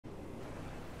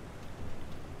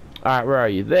Alright, where are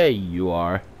you? There you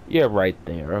are. You're right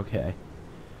there, okay.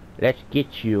 Let's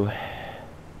get you.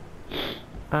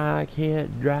 I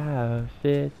can't drive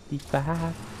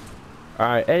 55.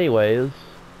 Alright, anyways.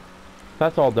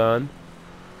 That's all done.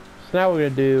 So now what we're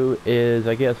gonna do is,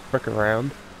 I guess, frick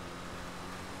around.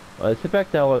 Let's hit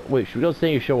back down. Wait, should we go to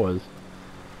Sandy Shores?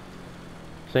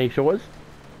 Sandy Shores?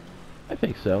 I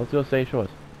think so. Let's go to Sandy Shores.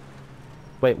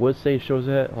 Wait, what's Sandy Shores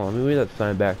at? Hold on, let me read that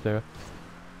sign back there.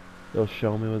 It'll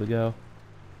show me where to go.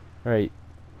 Alright.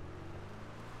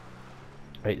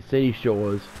 Alright, Sandy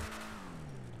Shores.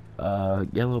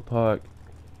 Yellow Park.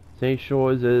 Sandy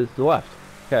Shores is to the left.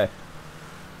 Okay.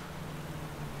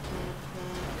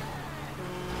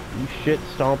 You shit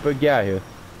stomper, get out of here.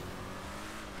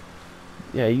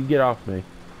 Yeah, you get off me.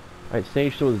 Alright, Sandy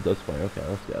Shores is this way. Okay,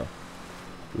 let's go.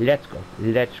 Let's go.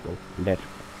 Let's go. Let's go.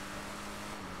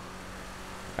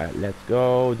 Alright, let's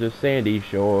go to Sandy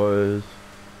Shores.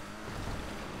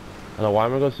 I don't know why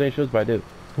I'm gonna go to Sandy Shores, but I do.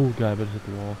 Oh god, I better hit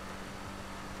the wall.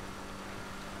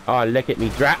 Oh, look at me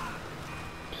drop.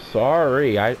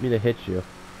 Sorry, I didn't mean to hit you.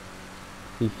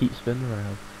 You keep spinning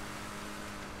around.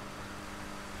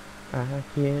 I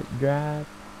can't drive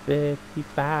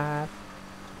 55.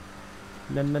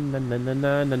 Na na na na na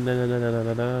na na na na na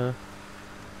na na.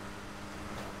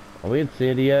 Are we in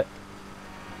Sandy yet?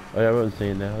 Oh yeah, we're in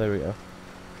Sandy now. There we go.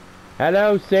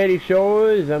 Hello, Sandy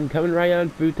Shores. I'm coming right on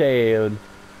through town.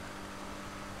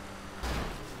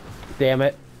 Damn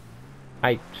it.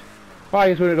 Oh, I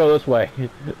guess we're gonna go this way.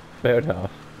 Fair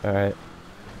enough. Alright.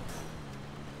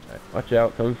 Alright, watch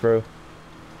out, coming through.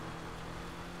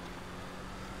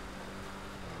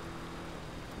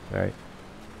 Alright.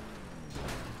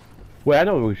 Wait, I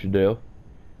know what we should do.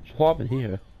 Just hop in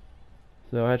here.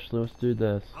 So actually, let's do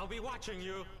this. I'll be watching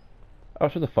you. Oh,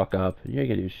 shut the fuck up. You ain't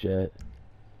gonna do shit.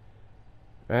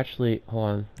 Actually,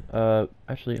 hold on.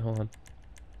 Actually, hold on.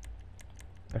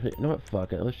 Actually, you know what?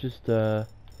 Fuck it. Let's just,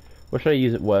 what should I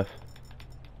use it with?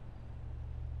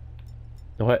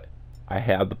 You know what? I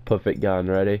have the perfect gun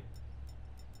ready.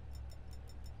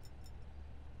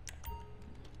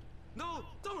 No,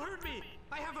 don't hurt me.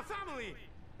 I have a family.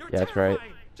 You're Yeah, that's right.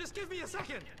 Just give me a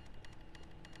second.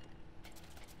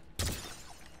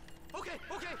 Okay,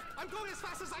 okay. I'm going as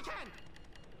fast as I can.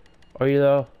 Are you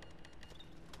though?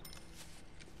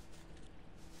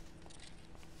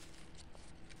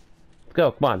 Let's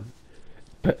go, come on.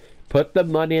 Put the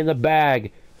money in the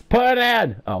bag. Put it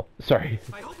in! Oh, sorry.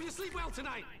 I hope you sleep well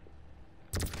tonight.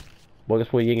 Well, I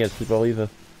guess we ain't gonna sleep well either.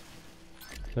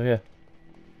 So yeah.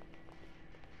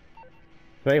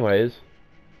 So anyways.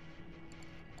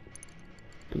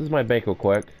 This is my bank real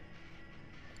quick.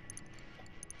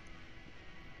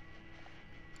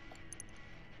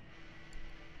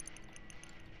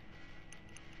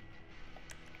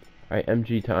 Alright,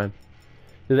 MG time.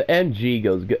 The MG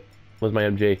goes good. Where's my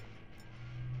MG?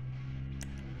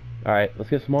 Alright, let's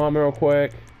get some armor real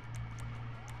quick.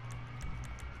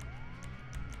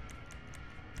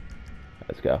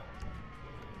 Let's go.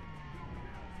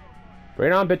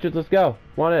 Bring it on, bitches, let's go.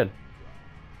 Come on in.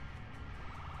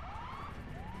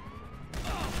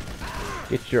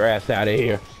 Get your ass out of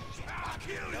here.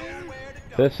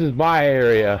 This is my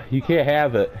area. You can't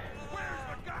have it.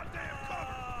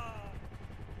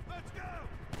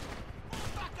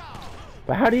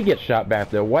 But how do you get shot back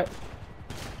there? What?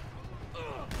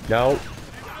 No.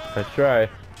 Let's try.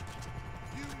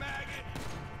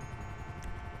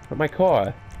 But my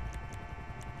car.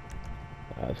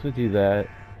 Let's go do that.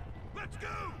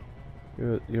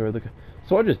 You're the.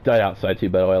 So I just died outside too,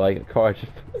 by the way. Like a car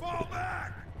just.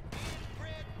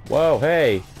 Whoa!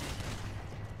 Hey!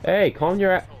 Hey! Calm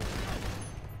your ass.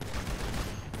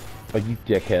 Oh, you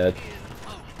dickhead!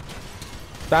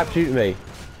 Stop shooting me!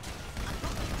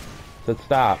 Said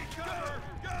stop.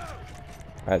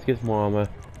 Alright, let's get some more armor.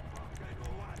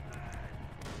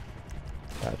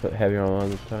 Alright, put heavier armor on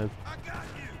this time.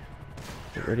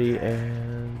 Get ready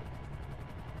and...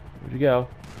 Where'd you go?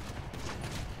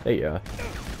 There you go.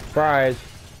 Surprise!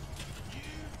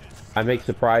 I make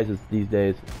surprises these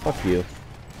days. Fuck you.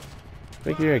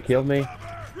 Think you're gonna kill me?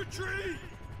 Retreat!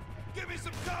 Give me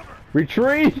some cover!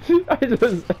 Retreat!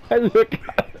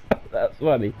 That's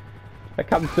funny. I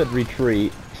come said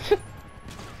retreat.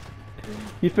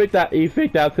 You think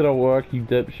that's gonna work, you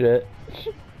dipshit?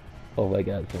 Oh my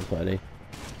god, it's so funny.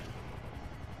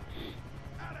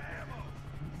 Out of ammo!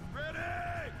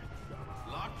 Ready!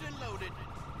 Locked and loaded.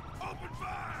 Open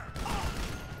fire!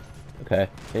 Okay,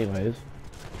 anyways.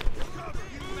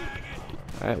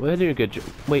 Alright, we're doing a good job.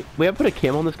 Wait, we haven't put a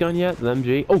cam on this gun yet? The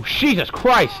MG? Oh, Jesus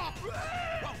Christ!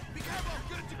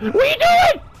 What are you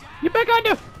doing? Get back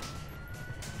under!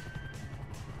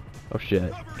 Oh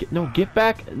shit. No, get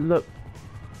back. Look.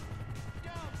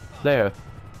 There.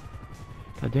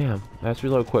 God damn. Let's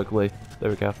reload quickly. There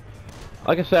we go.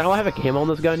 Like I said, I don't have a camo on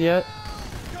this gun yet.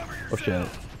 Oh shit.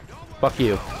 Fuck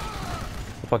you.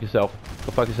 Go fuck yourself.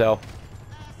 Go fuck yourself.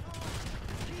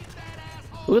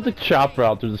 Look at the chopper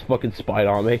out through this fucking spite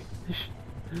on me.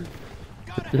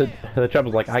 the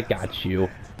chopper's like, I got you.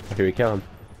 Oh, here he comes.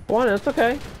 Come on in, it's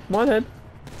okay. Come on in.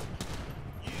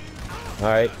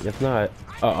 Alright, if not.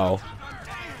 Uh-oh.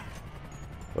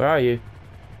 Where are you?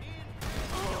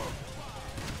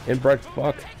 Inbred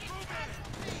fuck.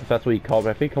 If that's what you call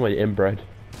me. I think you call me inbred.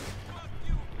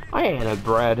 I ain't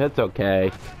inbred, it's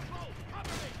okay.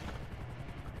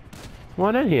 Come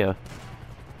on in here.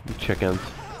 You chickens.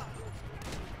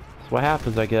 That's what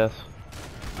happens, I guess.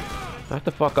 Knock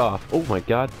the fuck off. Oh my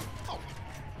god.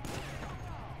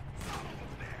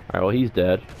 Alright, well he's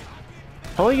dead.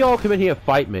 How are y'all come in here and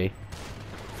fight me?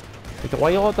 Like,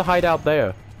 why y'all have to hide out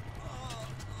there?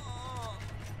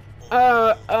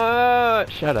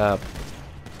 Shut up.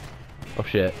 Oh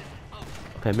shit.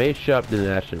 Okay, made shut up didn't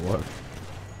actually work.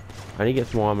 I need to get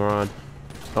some armor on.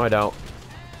 No, I don't.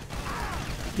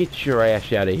 Get your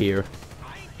ass out of here.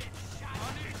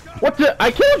 What the?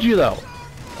 I killed you though!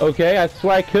 Okay, I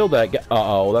swear I killed that guy.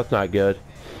 Uh-oh, that's not good.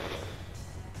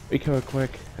 Recover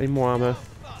quick. I need more armor.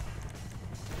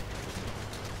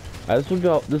 This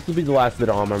will be the last bit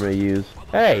of armor I'm gonna use.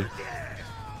 Hey!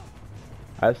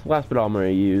 That's the last bit of armor I'm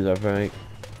gonna use, I think.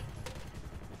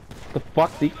 The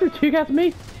fuck? Did you throw tear gas at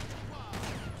me?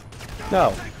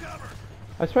 No.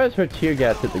 I swear I just heard tear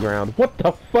gas hit the ground. What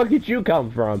the fuck did you come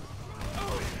from?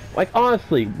 Like,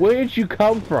 honestly, where did you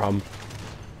come from?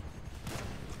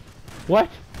 What?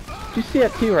 Did you see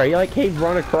that too, right? He like came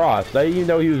run across. I didn't even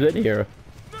know he was in here.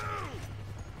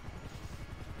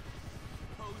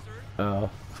 Oh.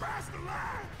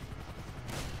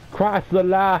 Cross the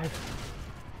line!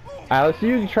 Alright, let's see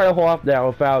if you can try to hold off now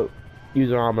without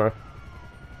using armor.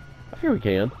 I think we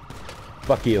can.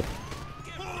 Fuck you.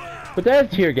 But they have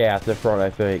tear gas in front, I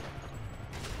think.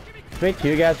 You think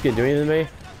tear gas can do anything to me?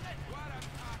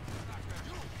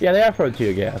 Yeah, they have thrown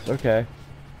tear gas. Okay.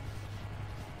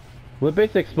 Well, they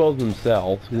basically expose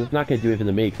themselves, because it's not going to do anything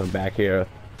to me because I'm back here.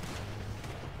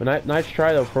 But nice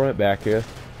try though, throwing it back here.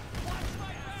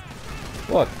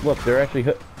 Look, they're actually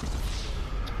hit.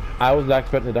 I was not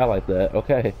expecting to die like that.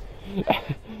 Okay.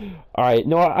 Alright,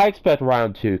 no, I expect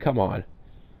round 2. Come on.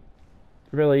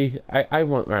 Really? I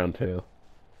want round 2.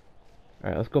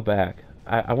 Alright, let's go back.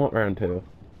 I want round 2.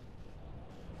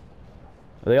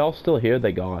 Are they all still here?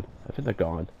 They gone. I think they're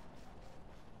gone.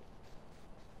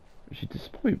 She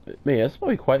just probably, man, that's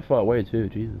probably quite far away too.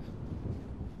 Jesus.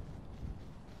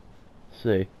 Let's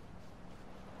see.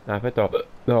 Nah, I think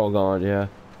they're all gone. Yeah.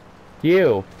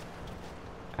 You.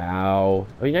 Ow.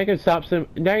 Are you not gonna stop seeing?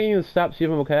 You're not gonna stop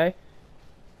seeing them? Okay.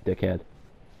 Dickhead.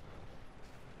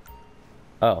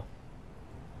 Oh.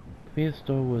 Convenience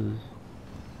store was.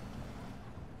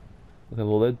 Okay,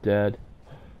 well they're dead.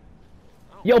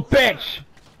 Yo, bitch!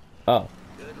 Oh.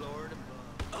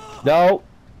 No!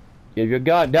 Give your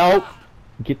gun. No!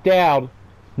 Get down!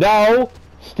 No!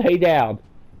 Stay down!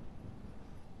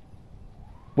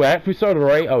 Wait, if we started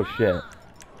right? Oh shit.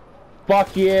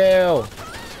 Fuck you!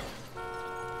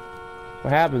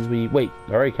 What happens when you. Wait,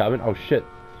 they're already coming? Oh shit.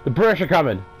 The British are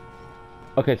coming!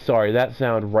 Okay, sorry, that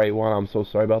sounded right one. I'm so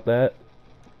sorry about that.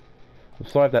 I'm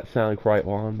sorry if that sounded quite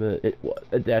wrong, but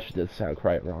it actually did sound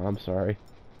quite wrong. I'm sorry.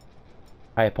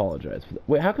 I apologize for that.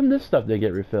 Wait, how come this stuff didn't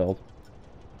get refilled?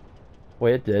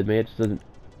 Wait, it did. Maybe it just doesn't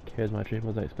carry as much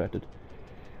as I expected.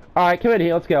 Alright, come in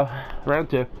here. Let's go. Round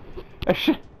 2.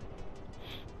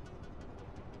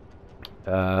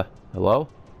 Hello?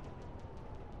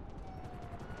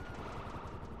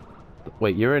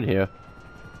 Wait, you're in here.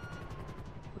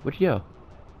 Where'd you go?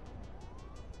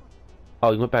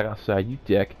 Oh, you went back outside, you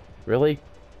dick. Really?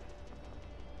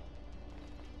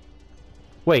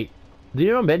 Wait, do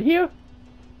you know I'm in here?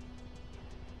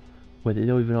 Wait, they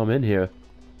don't even know I'm in here.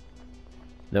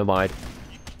 Never mind.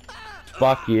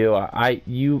 Fuck you. I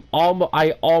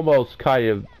almost kind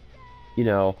of, you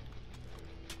know.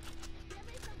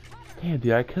 Damn,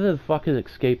 dude, I could have fucking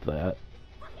escaped that.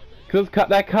 Cause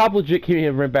that cop legit came in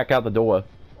and ran back out the door.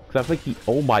 Cause I think he.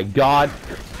 Oh my god,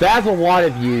 that's a lot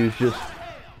of views. Just.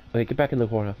 Wait, get back in the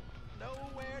corner.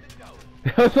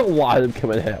 There's a lot of them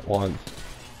coming in at once.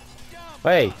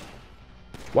 Hey,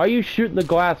 why are you shooting the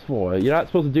glass for? You're not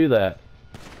supposed to do that.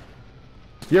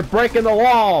 You're breaking the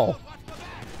wall!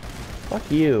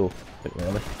 Fuck you. Wait,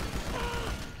 really?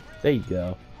 There you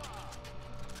go.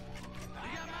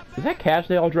 Is that cash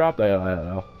they all dropped? I don't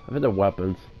know. I think they're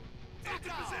weapons.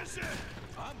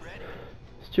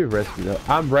 too risky though.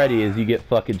 I'm ready as you get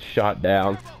fucking shot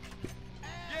down.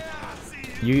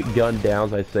 You get gunned down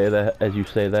as I say that, as you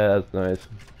say that. That's nice.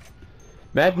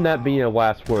 Imagine that being your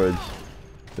last words.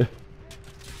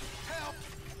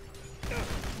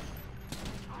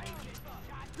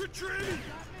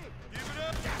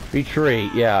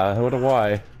 Retreat, yeah, I wonder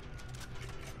why.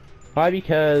 Probably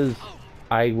because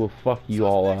I will fuck you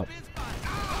all up.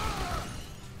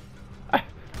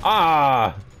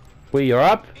 Ah! Wait, you're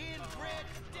up?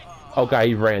 Oh god,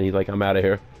 he ran. He's like, I'm out of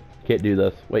here. Can't do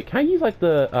this. Wait, can I use like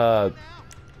the,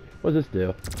 what does this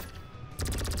do?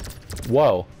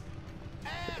 Whoa.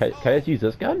 Can I just use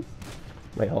this gun?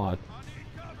 Wait, hold on.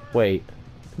 Wait.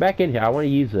 Come back in here. I want to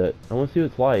use it. I want to see what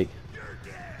it's like.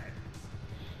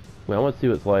 Wait, I want to see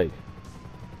what it's like.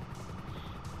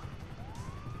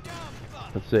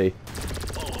 Let's see.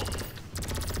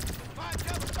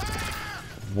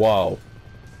 Whoa.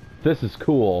 This is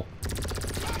cool.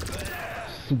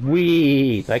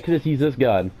 Sweet! I could just use this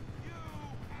gun.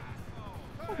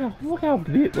 Look how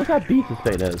beast this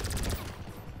thing is.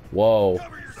 Whoa.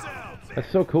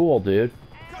 That's so cool, dude.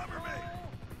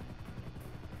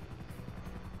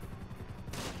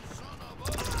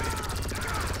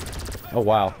 Oh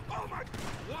wow.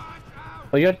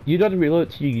 Oh, you don't have to reload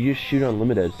it, so you just shoot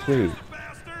unlimited. Sweet.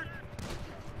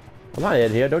 I'm not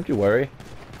in here, don't you worry.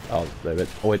 Oh, wait,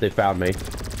 oh wait, they found me.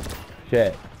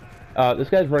 Shit. This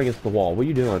guy's running against the wall. What are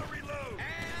you doing?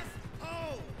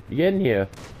 You get in here.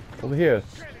 Over here.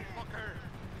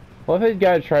 Well, if these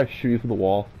guys try to shoot you from the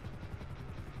wall.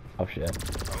 Oh shit.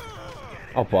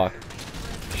 Oh fuck.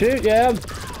 Shoot him!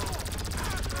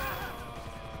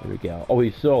 There we go. Oh,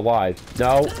 he's still alive.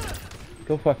 No.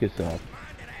 Go fuck yourself.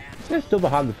 This guy's still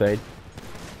behind the thing.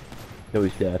 No,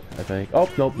 he's dead, I think. Oh,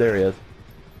 nope, there he is.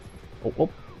 Oh, oh,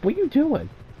 what are you doing?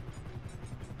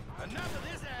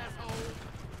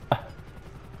 I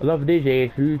love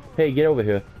DJ. Hey, get over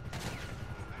here.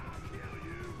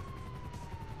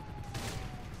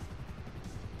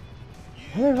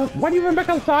 Why do you run back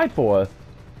outside for?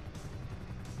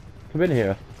 Come in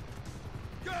here.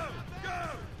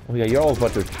 Oh yeah, you're all a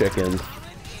bunch of chickens.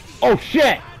 Oh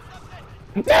shit!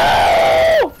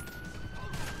 No!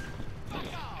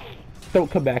 Don't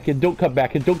come back in, don't come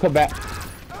back in, don't come back.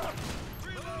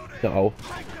 No.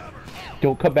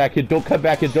 Don't come back in, don't come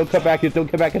back in, don't come back in, don't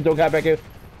come back in, don't come back in.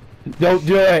 Don't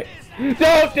do it!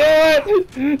 Don't do it!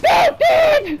 Don't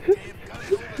do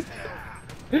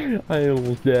it! I am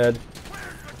almost dead.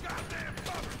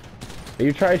 Are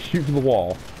you trying to shoot from the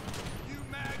wall?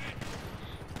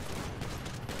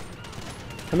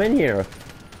 Come in here.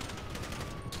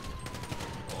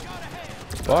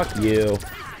 Fuck you.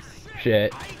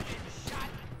 Shit.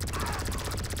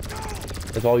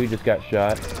 That's all you just got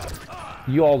shot.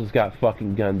 You all just got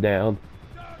fucking gunned down.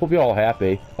 Hope you're all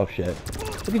happy. Oh shit.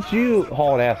 Look at you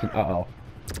hauling ass and uh-oh.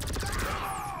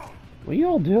 What are you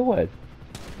all doing?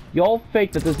 You all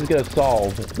fake that this is gonna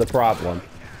solve the problem.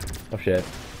 Oh shit.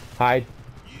 Hide.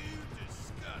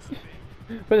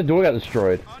 But the door got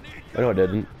destroyed. Oh no it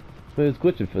didn't. But it was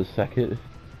glitching for a second.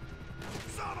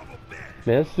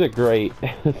 Man, this is great.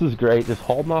 This is great. Just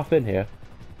holding off in here.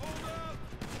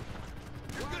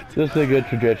 This is a good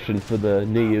tradition for the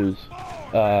New Year's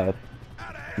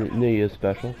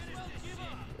special.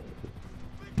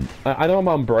 I know I'm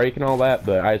on break and all that,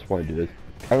 but I just want to do this.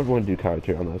 I don't want to do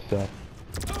commentary on this stuff.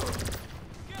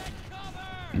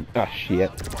 Ah, shit.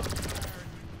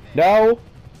 No!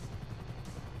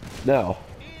 No.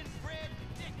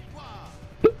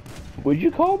 Would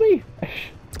you call me?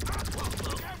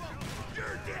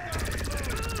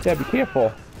 Yeah, be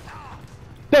careful.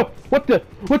 No! What the?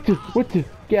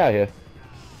 Get out of here.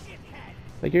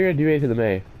 Like, you're gonna do anything to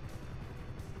me.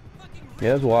 Yeah,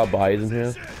 there's a lot of bodies in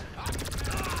here.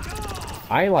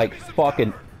 I like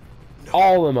fucking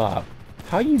all of them up.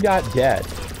 How you not dead?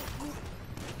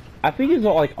 I think these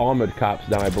are like armored cops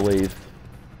now, I believe.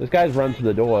 This guy's run to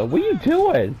the door. What are you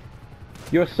doing?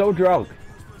 You're so drunk.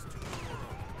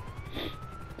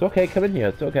 It's okay, come in here.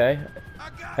 It's okay.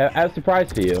 I have a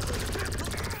surprise for you.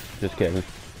 Just kidding.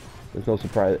 There's no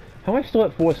surprise. How am I still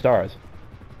at 4 stars?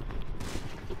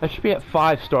 I should be at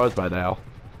 5 stars by now.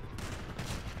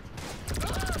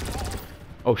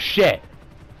 Oh shit!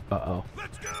 Uh-oh.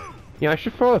 Yeah, I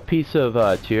should throw a piece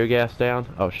of tear gas down.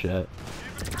 Oh shit.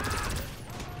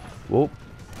 Whoop.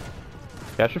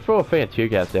 Yeah, I should throw a fan of tear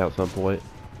gas down at some point.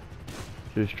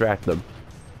 To distract them.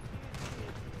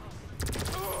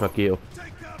 Fuck you.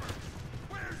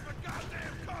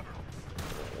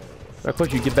 Of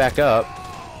course, you get back up.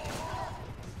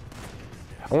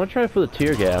 I want to try for the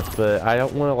tear gas, but I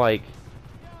don't want to like.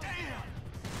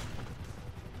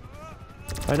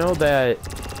 I know that.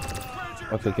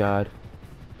 Oh good God.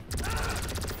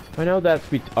 I know that's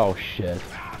oh shit.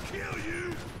 I'll kill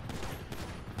you.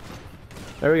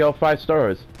 There we go, 5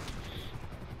 stars.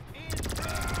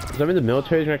 Does that mean the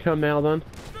military's gonna come now then?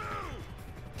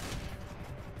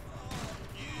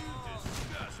 You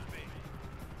disgust me.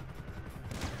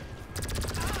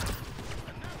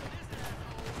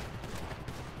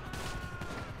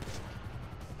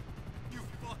 You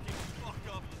fucking fuck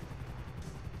up.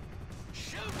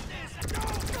 Shoot this.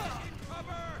 Go.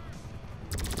 Cover.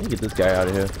 Let me get this guy out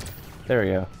of here. There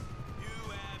we go. You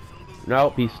absolute.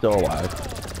 Nope, he's still alive.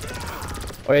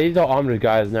 Oh yeah, these are armored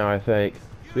guys now, I think.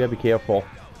 So we gotta be careful.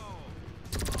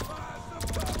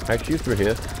 I can shoot through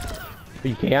here. Oh,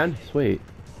 you can? Sweet.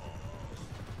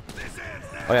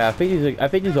 Oh yeah, I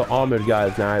think these are armored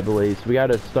guys now, I believe. So we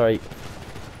gotta start.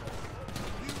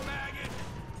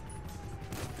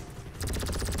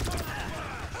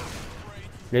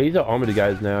 Yeah, these are armored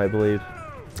guys now, I believe.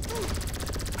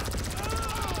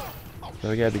 So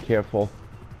we gotta be careful.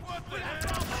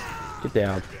 Get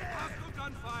down.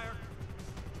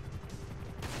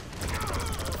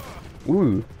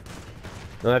 Ooh.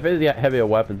 No, I think they got heavier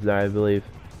weapons now, I believe.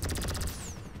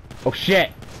 Oh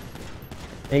shit!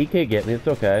 Hey, you can't get me, it's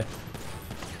okay.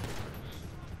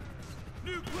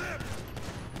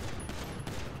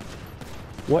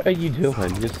 What are you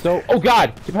doing? You're so— oh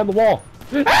god! Get behind the wall!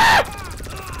 Ah!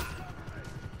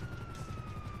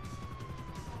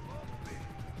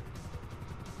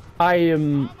 I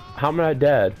am— how am I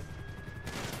dead?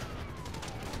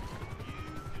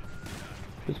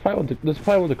 This is probably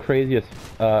one of the craziest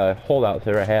holdouts I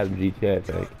ever had in GTA, I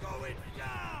think.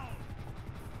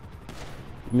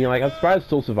 I mean, like, I'm surprised I'm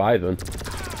still surviving.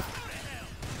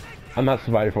 I'm not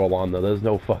surviving for long, though. There's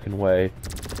no fucking way.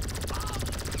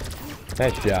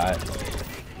 Headshot.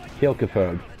 Kill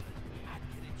confirmed.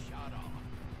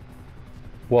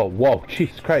 Whoa, whoa,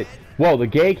 Jesus Christ. Whoa, the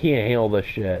gay can't handle this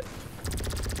shit.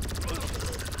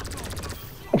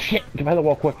 Oh shit, get by the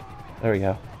wall quick. There we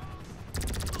go.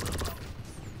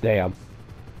 Damn.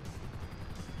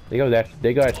 They go down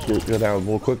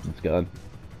real quick with this gun.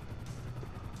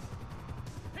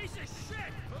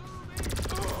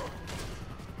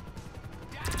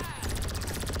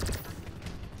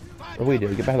 What do we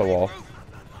do? Get back the wall.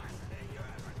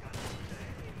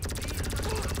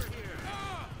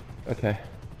 Okay.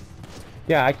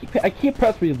 Yeah, I can't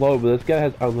press reload, but this guy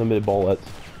has unlimited bullets,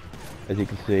 as you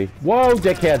can see. Whoa,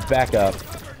 dickhead, back up.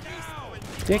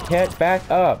 Dickhead, back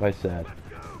up, I said.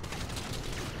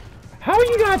 How are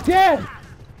you not dead?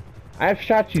 I've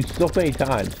shot you so many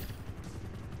times.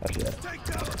 Oh shit.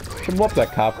 Should whoop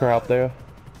that cop car out there.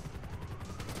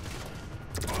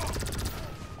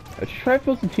 Let's try to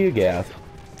fill some tear gas.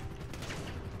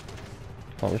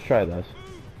 Oh, let's try this.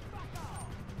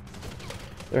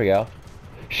 There we go.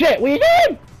 Shit, what are you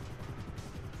doing?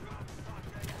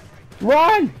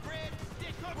 Run!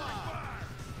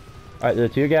 Alright, the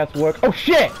tear gas work. Oh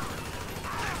shit!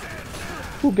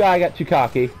 Ooh, guy got too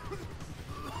cocky.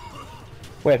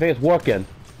 Wait, I think it's working.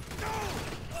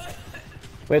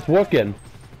 Wait, it's working.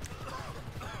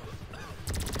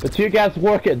 The tear gas is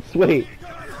working. Sweet.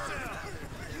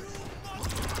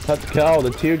 Let's go. The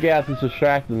tear gas is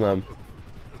distracting them.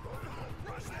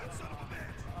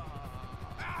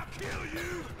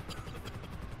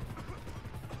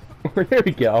 There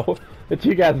we go. The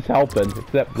tear gas is helping,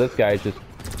 except this guy is just—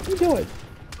 what are you doing?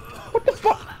 What the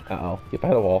fuck? Uh-oh. Get by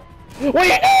the wall. What are you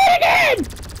doing again?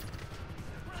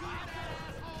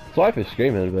 Sorry for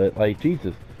screaming, but like,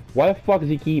 Jesus. Why the fuck does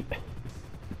he keep—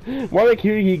 why do I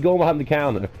keep going behind the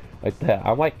counter like that?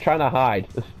 I'm like trying to hide.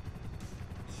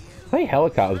 How many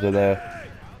helicopters are there?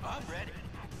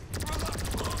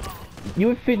 You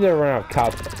would figure around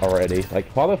cops already. Like,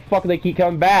 why the fuck do they keep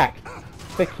coming back?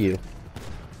 Thank you.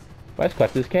 Let's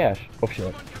collect this cash. Oh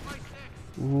shit.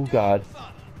 Ooh, God.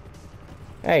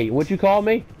 Hey, what'd you call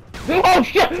me? Oh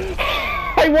shit!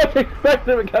 I wasn't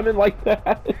expecting him to come in like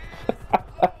that.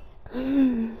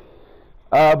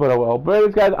 But oh well. But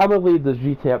anyways, guys, I'm gonna leave this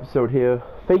GTA episode here.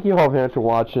 Thank you all very much for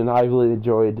watching. I really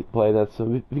enjoyed playing this.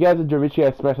 So if you guys enjoyed, make sure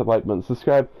you guys smash that like button,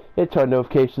 subscribe, hit turn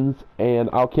notifications, and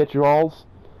I'll catch you all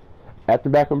after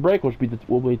Battlefront break, which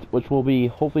will be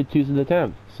hopefully Tuesday the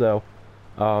 10th. So,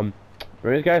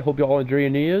 anyways, guys, hope you all enjoy your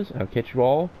New Year's. I'll catch you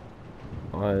all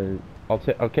on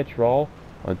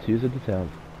Tuesday the 10th.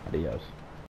 Adios.